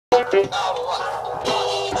Are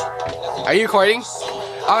you recording?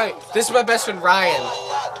 Alright, this is my best friend Ryan.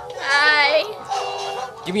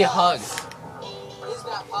 Hi. Give me a hug.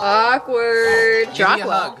 Awkward. Give me a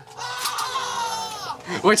hug.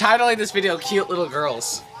 We're titling this video Cute Little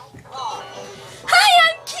Girls. Hi,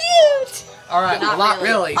 I'm cute. Alright, not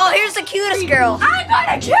really. Oh, here's the cutest girl. I'm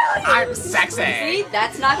gonna kill you. I'm sexy. See,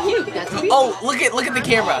 that's not cute. That's cute. Oh, look at the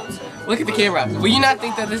camera. Look at the camera. Will you not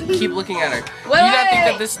think that this? Keep looking at her. Will you not think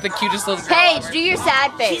that this is the cutest little girl? Paige, do your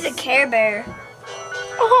sad face. She's a Care Bear.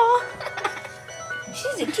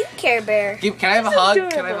 She's a cute Care Bear. Can I have a hug?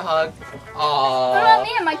 Can I have a hug? Aww. What about me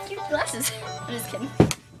and my cute glasses? I'm just kidding.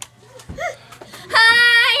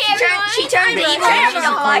 Hi, everyone. She turned Maybe evil. she's She's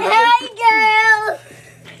a like, girl.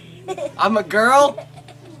 hey, girl. I'm a girl.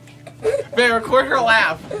 Man, record her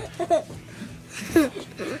laugh.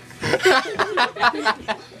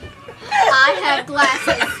 I have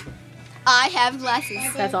glasses. I have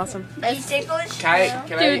glasses. That's awesome. He's ticklish. Can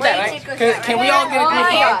we all get a Oh group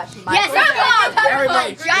my hug? gosh. Yes, group hug.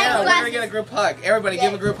 Everybody, Giant yeah, we're gonna glasses. get a group hug. Everybody,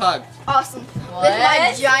 give a group hug. Awesome. What? With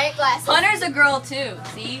my giant glasses. Hunter's a girl too.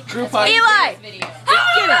 See? Group That's why hug. he's in Eli. this video.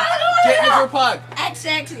 Get in a group hug. Act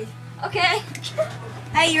sexy. Okay.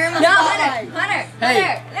 Hey, you're in the No, spotlight. Hunter.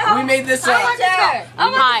 Hey, we made this I want this skull. I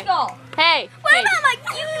want Hi. this skull. Hey. What about my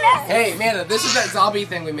cuteness? Hey, Amanda, this is that zombie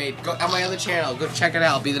thing we made. Go on my other channel. Go check it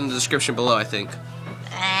out. I'll be in the description below, I think.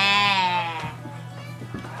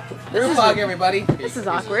 Group hug, everybody. This is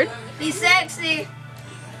awkward. Be sexy.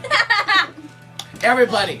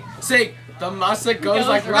 Everybody, sing. The mustard goes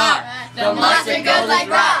like rock. The mustard goes like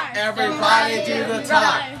rock. Everybody do the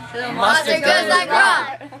top. The mustard goes like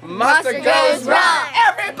rock. Mustard goes rock.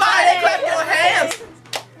 Everybody clap your hands.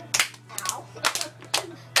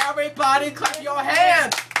 Everybody clap your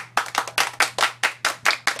hands.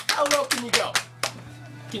 How low can you go?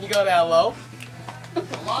 Can you go that low?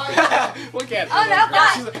 Look at her. Oh, no,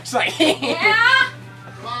 God. She's like, Yeah.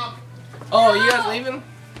 oh, you guys leaving?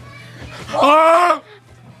 Oh!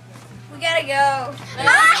 We gotta go. I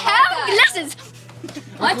have glasses.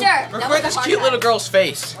 Hunter. That was Record a this hard cute time. little girl's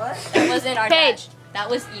face. That wasn't our Paige. dad. That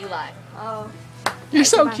was Eli. Oh. You're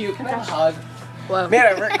so cute. Can I have a hug? Whoa.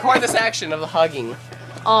 Man, record this action of the hugging.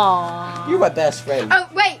 Aww. You're my best friend. Oh,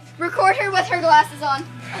 wait. Record her with her glasses on.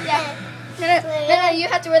 Yeah. No, you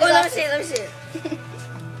have to wear the Let me glasses. see it, let me see it.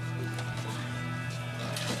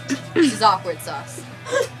 This is awkward sauce.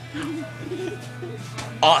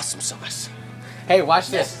 Awesome sauce. Hey, watch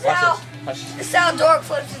this. Watch this. Watch this. This is how Dork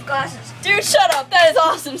flips his glasses. Dude, shut up. That is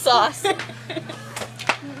awesome sauce.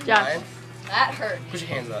 Josh. Ryan, That hurt. put your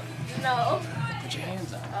hands up. No. Put your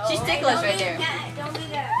hands up. She's ticklish right there. Don't do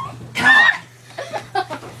that.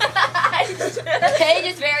 Paige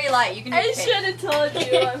is very light. You can do Paige. have told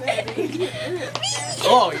you I'm heavy.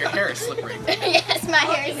 Oh, your hair is slippery. Yes, my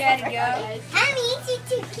hair is Gotta go. I'm easy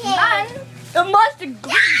to kill. The mustard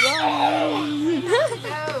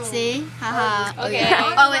See? Haha. Okay.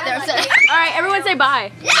 Oh, wait, there's a... All right, everyone say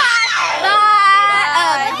bye. Bye.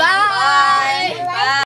 Bye.